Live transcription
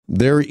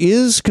there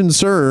is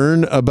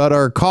concern about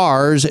our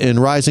cars and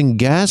rising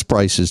gas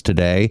prices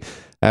today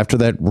after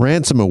that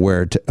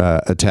ransomware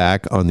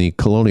attack on the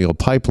Colonial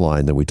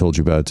Pipeline that we told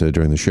you about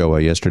during the show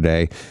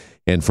yesterday.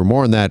 And for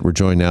more on that, we're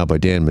joined now by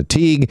Dan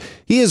Mattigue.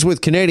 He is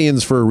with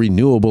Canadians for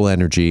Renewable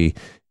Energy,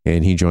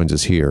 and he joins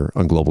us here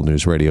on Global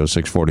News Radio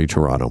 640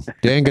 Toronto.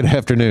 Dan, good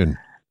afternoon.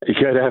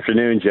 Good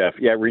afternoon, Jeff.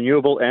 Yeah,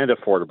 renewable and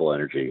affordable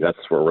energy. That's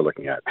what we're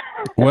looking at.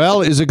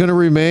 Well, is it going to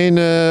remain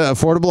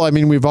affordable? I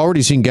mean, we've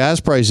already seen gas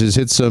prices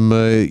hit some,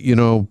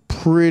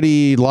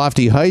 pretty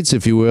lofty heights,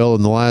 if you will,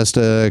 in the last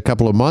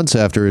couple of months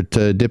after it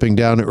dipping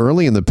down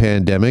early in the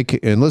pandemic.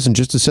 And listen,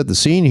 just to set the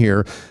scene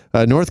here,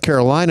 North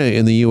Carolina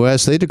in the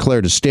U.S., they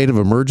declared a state of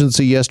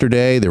emergency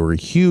yesterday. There were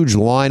huge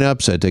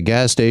lineups at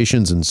gas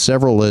stations in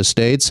several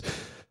states.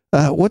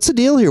 What's the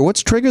deal here?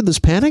 What's triggered this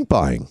panic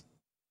buying?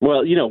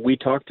 Well, we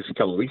talked just a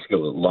couple of weeks ago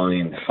about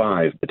Line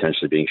 5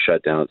 potentially being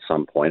shut down at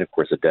some point. Of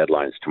course, the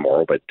deadline's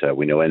tomorrow, but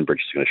we know Enbridge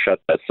is going to shut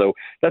that. So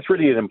that's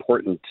really an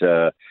important,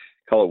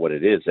 call it what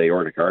it is,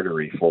 aortic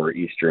artery for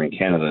Eastern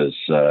Canada's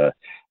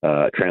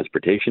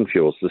transportation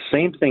fuels. The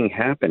same thing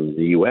happened in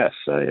the U.S.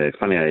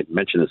 Funny, I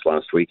mentioned this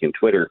last week in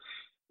Twitter.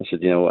 I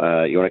said, you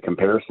want a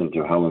comparison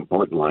to how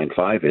important Line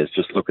 5 is,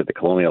 just look at the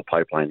Colonial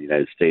Pipeline in the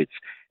United States.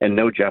 And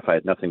no, Jeff, I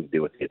had nothing to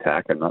do with the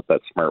attack. I'm not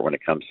that smart when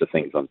it comes to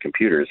things on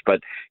computers. But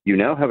you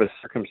now have a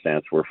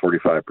circumstance where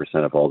 45%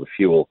 of all the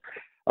fuel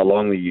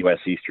along the U.S.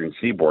 Eastern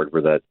Seaboard,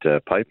 where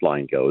that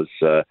pipeline goes,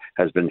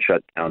 has been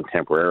shut down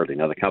temporarily.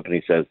 Now, the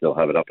company says they'll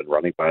have it up and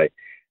running by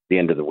the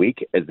end of the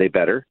week. They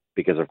better,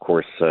 because, of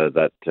course,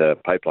 that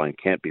pipeline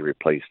can't be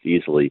replaced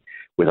easily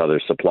with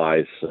other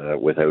supplies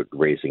without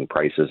raising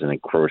prices and,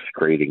 of course,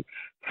 creating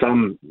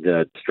some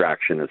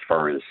distraction as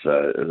far as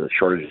the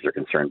shortages are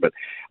concerned. But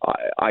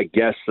I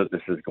guess that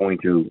this is going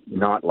to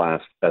not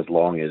last as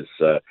long as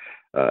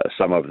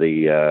some of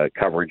the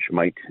coverage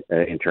might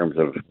in terms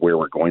of where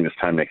we're going this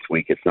time next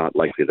week. It's not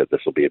likely that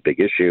this will be a big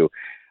issue.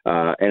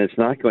 And it's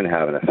not going to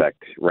have an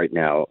effect right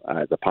now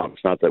at the pump.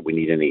 It's not that we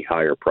need any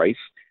higher price.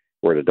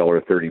 We're at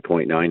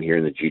 $1.30.9 here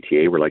in the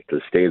GTA. We're likely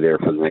to stay there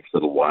for the next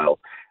little while.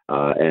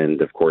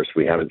 And, of course,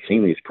 we haven't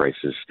seen these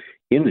prices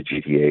in the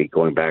GTA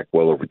going back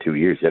well over 2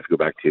 years. You have to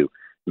go back to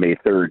May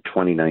 3rd,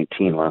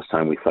 2019, last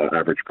time we saw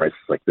average prices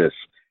like this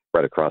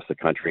right across the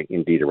country,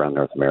 indeed around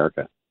North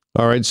America.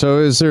 All right. So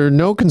is there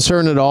no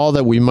concern at all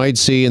that we might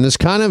see, and this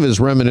kind of is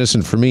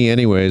reminiscent for me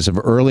anyways, of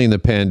early in the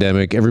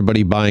pandemic,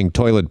 everybody buying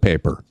toilet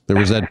paper. There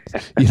was that,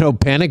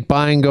 panic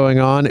buying going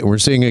on. And we're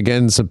seeing,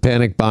 again, some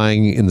panic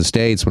buying in the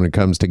States when it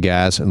comes to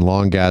gas and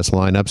long gas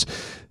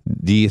lineups.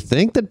 Do you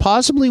think that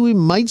possibly we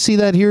might see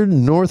that here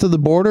north of the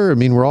border? I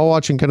mean, we're all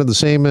watching kind of the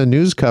same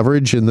news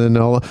coverage, and then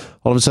all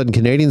of a sudden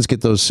Canadians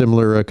get those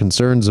similar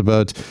concerns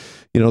about,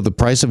 the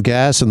price of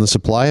gas and the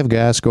supply of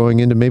gas going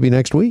into maybe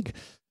next week.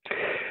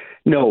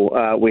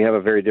 No, we have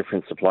a very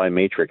different supply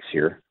matrix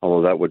here,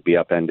 although that would be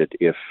upended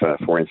if,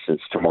 for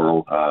instance,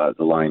 tomorrow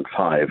the Line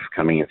 5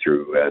 coming in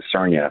through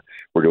Sarnia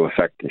were to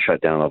affect and shut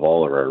down of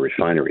all of our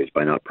refineries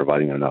by not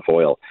providing enough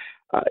oil.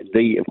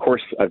 Of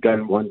course, I've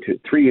done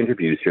 3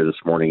 interviews here this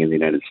morning in the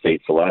United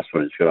States. The last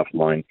one is got off the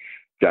line,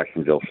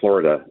 Jacksonville,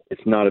 Florida.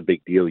 It's not a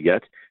big deal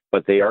yet,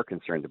 but they are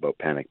concerned about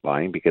panic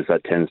buying because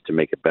that tends to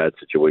make a bad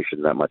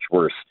situation that much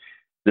worse.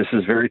 This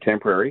is very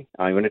temporary.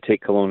 I'm going to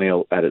take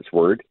Colonial at its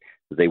word.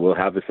 They will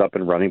have this up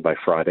and running by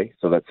Friday,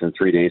 so that's in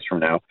 3 days from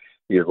now.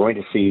 You're going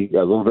to see a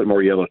little bit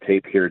more yellow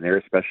tape here and there,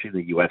 especially in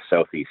the U.S.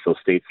 Southeast. So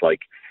states like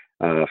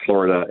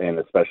Florida and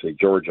especially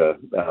Georgia,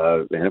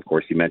 and of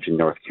course you mentioned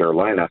North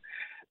Carolina.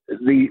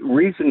 The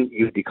reason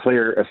you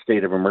declare a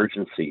state of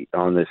emergency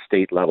on the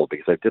state level,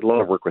 because I did a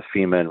lot of work with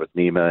FEMA and with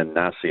NEMA and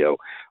NASIO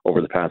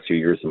over the past few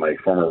years in my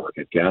former work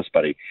at Gas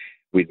Buddy.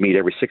 We'd meet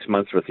every 6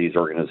 months with these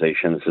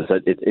organizations, is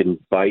that it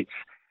invites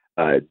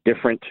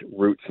different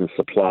routes and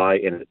supply,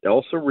 and it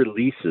also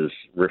releases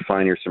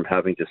refiners from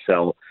having to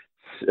sell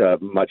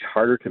much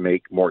harder to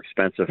make, more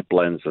expensive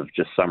blends of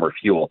just summer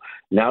fuel.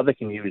 Now they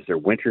can use their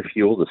winter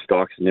fuel, the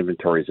stocks and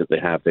inventories that they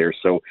have there.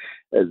 So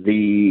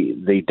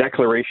the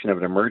declaration of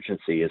an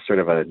emergency is sort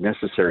of a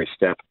necessary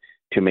step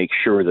to make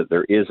sure that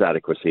there is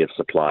adequacy of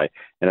supply.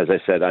 And as I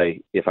said,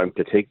 if I'm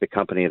to take the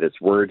company at its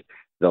word,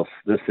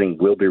 this thing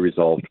will be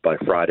resolved by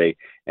Friday,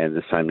 and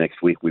this time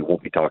next week we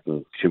won't be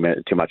talking too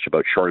much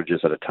about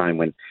shortages at a time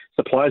when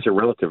supplies are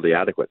relatively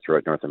adequate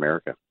throughout North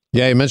America.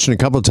 Yeah, you mentioned a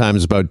couple of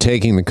times about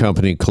taking the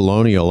company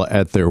Colonial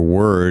at their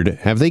word.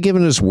 Have they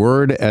given us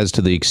word as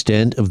to the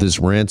extent of this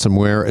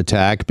ransomware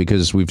attack?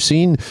 Because we've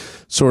seen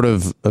sort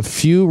of a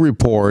few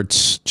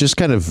reports, just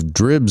kind of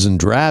dribs and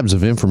drabs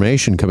of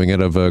information coming out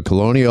of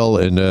Colonial.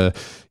 And,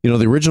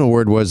 the original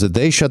word was that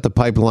they shut the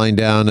pipeline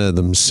down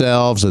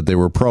themselves, that they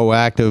were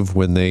proactive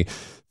when they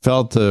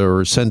felt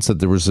or sensed that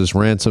there was this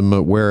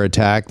ransomware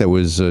attack that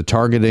was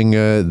targeting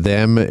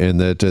them, and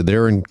that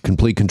they're in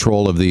complete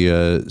control of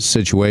the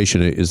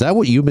situation. Is that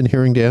what you've been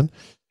hearing, Dan?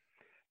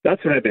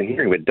 That's what I've been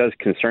hearing, but it does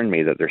concern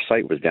me that their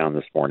site was down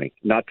this morning.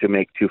 Not to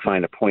make too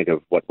fine a point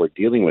of what we're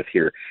dealing with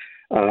here.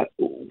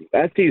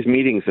 At these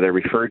meetings that I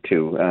referred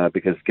to,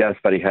 because Gas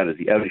Buddy had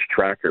the outage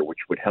tracker, which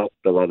would help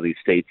a lot of these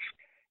states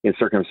in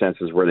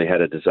circumstances where they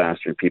had a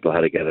disaster and people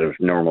had to get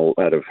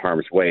out of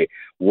harm's way.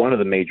 One of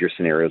the major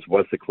scenarios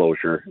was the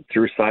closure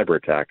through cyber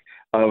attack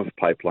of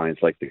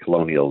pipelines like the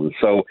Colonial. And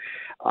so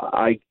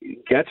I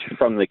get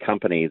from the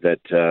company that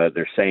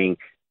they're saying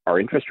our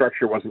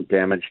infrastructure wasn't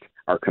damaged,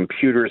 our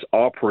computers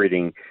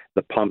operating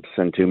the pumps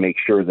and to make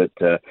sure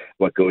that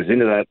what goes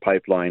into that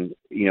pipeline,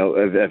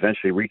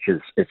 eventually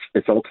reaches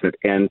its ultimate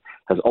end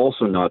has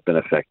also not been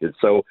affected.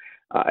 So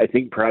I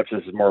think perhaps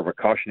this is more of a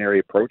cautionary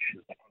approach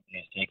that the company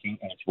is taking,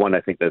 and it's one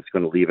I think that's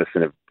going to leave us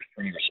in a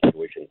pretty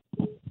situation.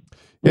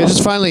 Yeah,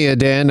 just finally,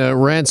 Dan,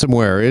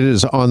 ransomware, it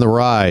is on the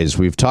rise.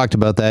 We've talked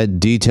about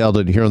that, detailed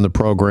it here on the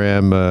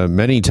program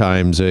many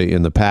times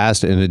in the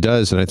past, and it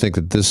does. And I think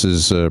that this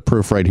is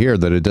proof right here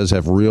that it does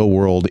have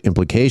real-world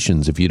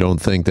implications. If you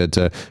don't think that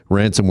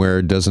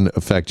ransomware doesn't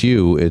affect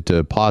you, it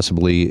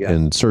possibly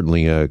and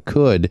certainly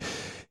could.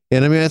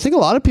 And I mean, I think a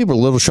lot of people are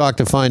a little shocked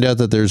to find out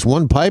that there's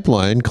one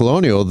pipeline,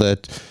 Colonial,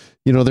 that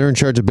they're in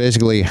charge of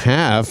basically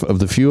half of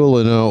the fuel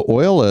and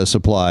oil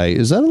supply.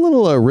 Is that a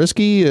little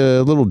risky,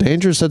 a little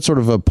dangerous, that sort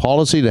of a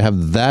policy to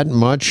have that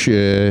much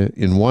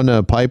in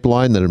one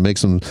pipeline that it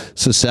makes them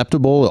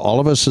susceptible, all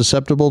of us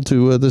susceptible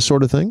to this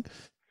sort of thing?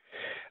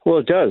 Well,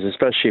 it does,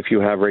 especially if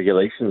you have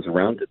regulations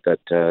around it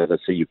that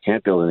say you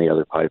can't build any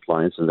other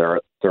pipelines, and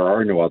there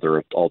are no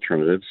other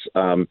alternatives.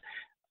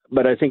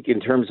 But I think in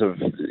terms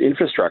of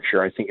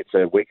infrastructure, I think it's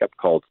a wake-up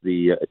call to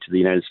the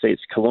United States.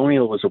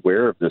 Colonial was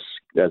aware of this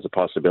as a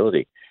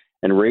possibility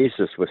and raised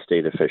this with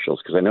state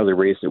officials, because I know they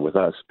raised it with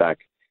us back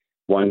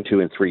 1, 2,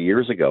 and 3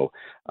 years ago.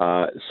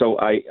 So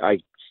I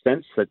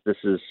sense that this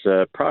is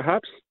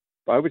perhaps,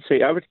 I would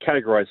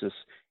categorize this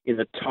in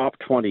the top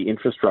 20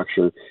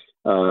 infrastructure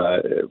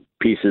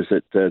pieces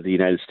that the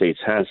United States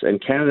has.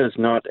 And Canada is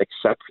not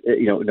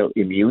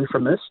immune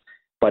from this,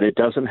 but it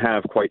doesn't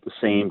have quite the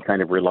same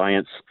kind of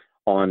reliance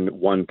on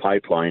one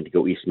pipeline to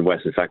go east and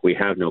west. In fact, we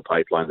have no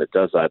pipeline that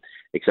does that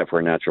except for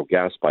a natural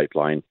gas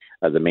pipeline,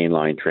 the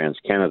mainline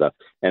TransCanada.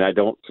 And I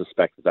don't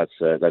suspect that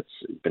that's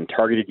been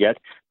targeted yet.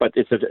 But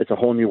it's a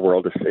whole new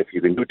world. If you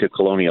can go to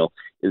Colonial,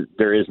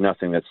 there is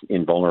nothing that's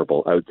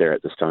invulnerable out there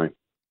at this time.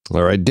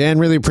 All right, Dan,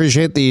 really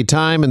appreciate the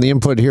time and the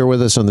input here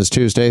with us on this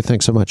Tuesday.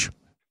 Thanks so much.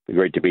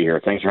 Great to be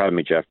here. Thanks for having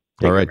me, Jeff.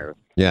 All right.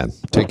 Yeah.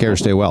 Take care.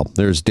 Stay well.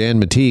 There's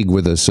Dan Mattigue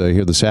with us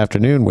here this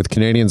afternoon with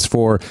Canadians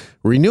for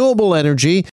Renewable Energy.